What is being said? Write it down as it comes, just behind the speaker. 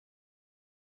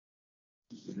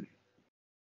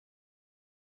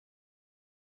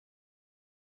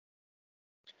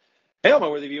Hey, all my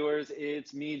worthy viewers,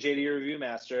 it's me, JD Review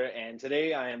Master, and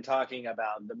today I am talking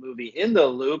about the movie In the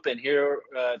Loop, and here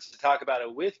to talk about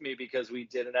it with me, because we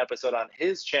did an episode on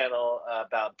his channel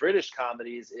about British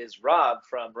comedies, is Rob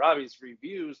from Robbie's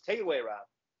Reviews. Take it away, Rob.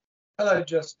 Hello,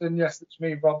 Justin. Yes, it's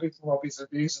me, Robbie from Robbie's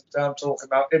Reviews, and today I'm talking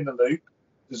about In the Loop.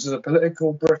 This is a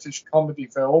political British comedy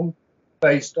film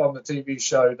based on the TV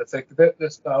show The Thick of It.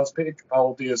 This stars Peter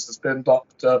Capaldi as the spin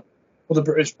doctor for the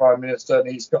British Prime Minister,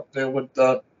 and he's got to deal with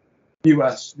the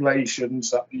US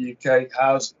relations that the UK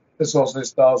has. This also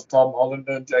stars Tom Holland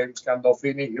and James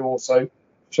Gandolfini, who also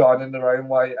shine in their own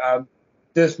way. And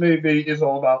this movie is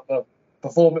all about the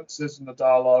performances and the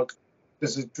dialogue.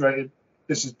 This is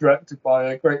directed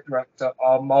by a great director,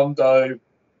 Armando.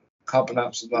 Can't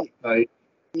pronounce that name.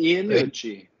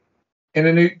 Iannucci.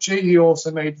 He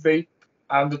also made Veep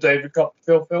and the David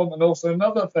Copperfield film, and also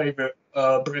another favourite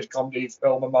British comedy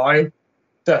film of mine,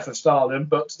 Death of Stalin.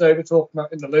 But today we're talking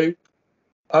about In the Loop.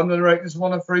 I'm going to rate this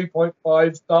one a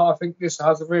 3.5 star. I think this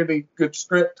has a really good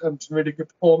script and some really good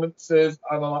performances,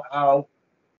 and I like how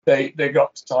they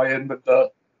got to tie in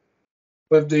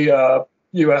with the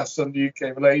US and the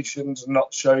UK relations and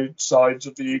not show sides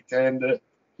of the UK and the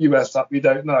US that we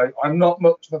don't know. I'm not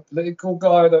much of a political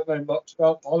guy. I don't know much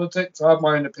about politics. I have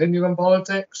my own opinion on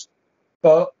politics,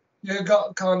 but you got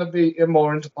to kind of be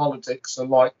more into politics and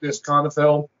like this kind of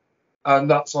film,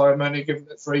 and that's why I'm only giving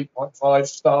it a 3.5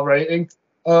 star rating.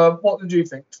 What did you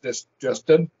think to this,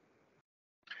 Justin?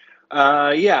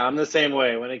 Yeah, I'm the same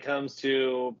way. When it comes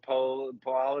to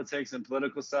politics and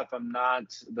political stuff, I'm not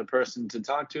the person to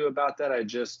talk to about that. I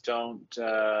just don't.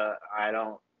 I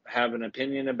don't have an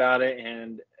opinion about it,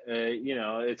 and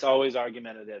it's always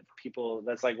argumentative.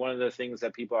 That's like one of the things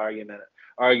that people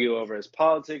argue over is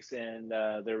politics and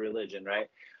their religion, right?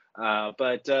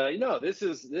 But this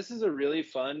is a really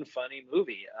funny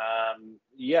movie.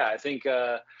 Yeah, I think.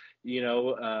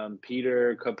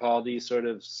 Peter Capaldi sort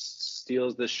of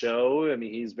steals the show. I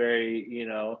mean, he's very,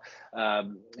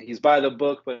 he's by the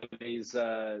book, but he's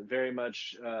very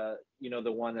much, the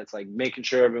one that's like making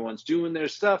sure everyone's doing their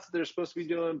stuff they're supposed to be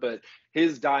doing. But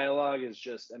his dialogue is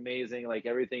just amazing. Like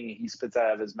everything he spits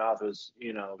out of his mouth was,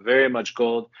 very much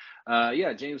gold.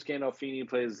 James Gandolfini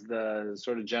plays the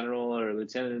sort of general or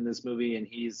lieutenant in this movie, and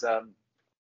he's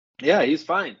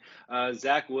fine.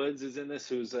 Zach Woods is in this,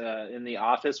 who's in The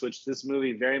Office, which this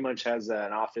movie very much has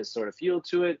an Office sort of feel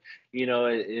to it.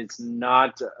 It's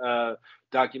not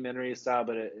documentary style,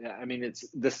 but it's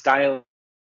the styling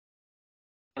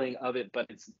of it, but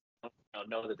it's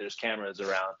know that there's cameras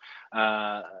around.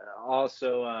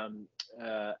 Also,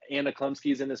 Anna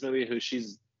Klumsky's in this movie, who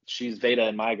she's Veda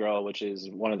in My Girl, which is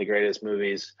one of the greatest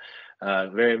movies.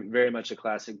 Very, very much a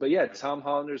classic. But yeah, Tom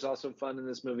Hollander's also fun in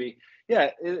this movie.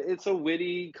 Yeah, it's a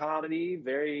witty comedy,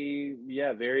 very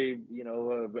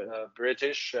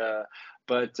British,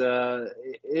 but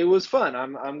it was fun.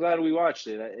 I'm glad we watched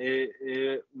it.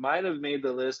 It might have made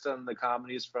the list on the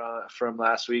comedies from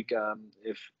last week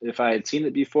if I had seen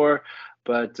it before.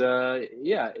 But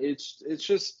it's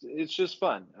just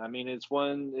fun. I mean, it's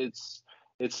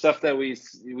stuff that we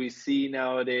see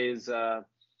nowadays.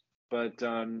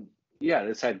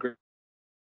 This had great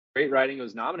writing. It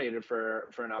was nominated for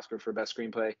an Oscar for Best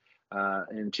Screenplay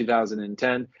in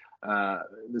 2010.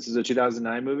 This is a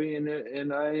 2009 movie,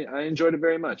 and I enjoyed it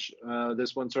very much.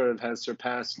 This one sort of has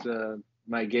surpassed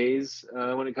my gaze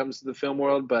when it comes to the film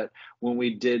world, but when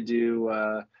we did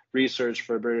do research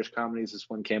for British comedies, this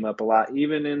one came up a lot.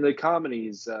 Even in the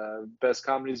comedies, best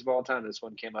comedies of all time, this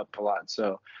one came up a lot.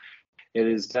 So it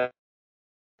is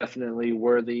definitely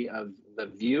worthy of the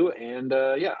view, and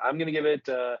I'm gonna give it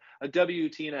a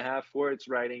WT.5 for its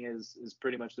writing. Is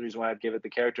pretty much the reason why I'd give it. The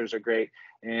characters are great,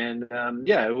 and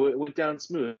it went down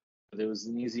smooth. It was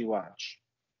an easy watch.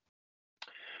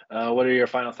 What are your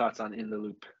final thoughts on In the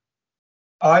Loop?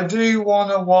 I do want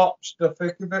to watch The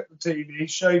Thick of It, the TV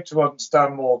show, to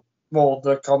understand more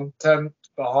the content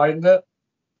behind it.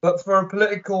 But for a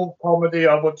political comedy,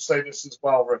 I would say this is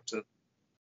well written.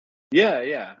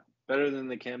 Yeah. Better than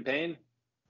The Campaign?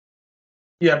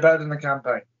 Yeah, better than The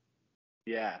Campaign.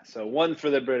 Yeah, so one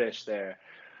for the British there.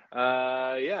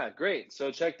 Great.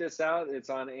 So check this out.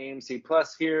 It's on AMC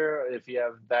Plus here if you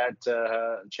have that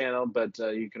channel, but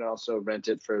you can also rent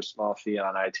it for a small fee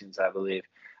on iTunes, I believe.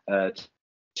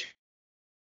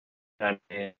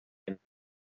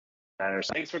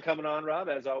 Thanks for coming on, Rob.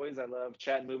 As always, I love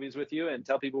chatting movies with you, and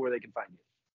tell people where they can find you.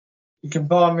 You can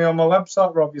find me on my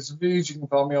website, Robbie's Reviews. You can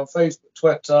find me on Facebook,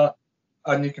 Twitter,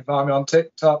 and you can find me on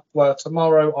TikTok, where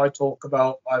tomorrow I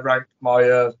rank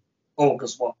my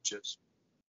August watches.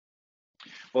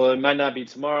 Well, it might not be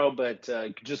tomorrow, but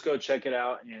just go check it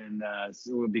out, and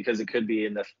because it could be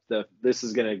in the this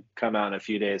is going to come out in a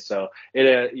few days, so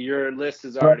your list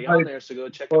is But already on there, so go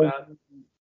check it out.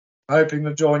 hoping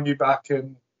to join you back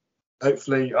in,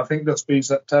 hopefully, I think this will be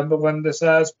September when this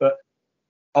airs, but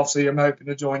obviously I'm hoping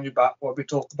to join you back when we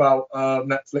talk about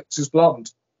Netflix's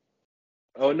Blonde.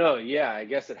 Oh no, yeah, I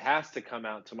guess it has to come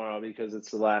out tomorrow because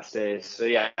it's the last day. So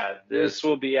yeah, this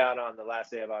will be out on the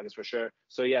last day of August for sure.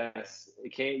 So yes,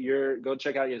 go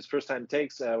check out his first time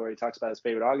takes where he talks about his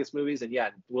favorite August movies, and yeah,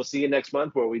 we'll see you next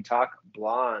month where we talk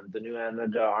Blonde, the new Anna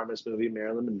de Armas movie,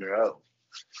 Marilyn Monroe.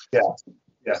 Yeah,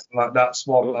 that's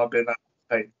what Cool. I've been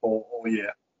anticipating for all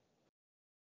year.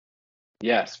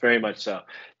 Yes, very much so.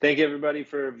 Thank you everybody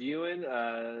for viewing.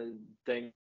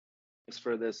 Thanks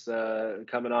for this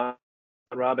coming on,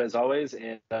 Rob, as always,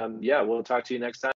 and yeah, we'll talk to you next time.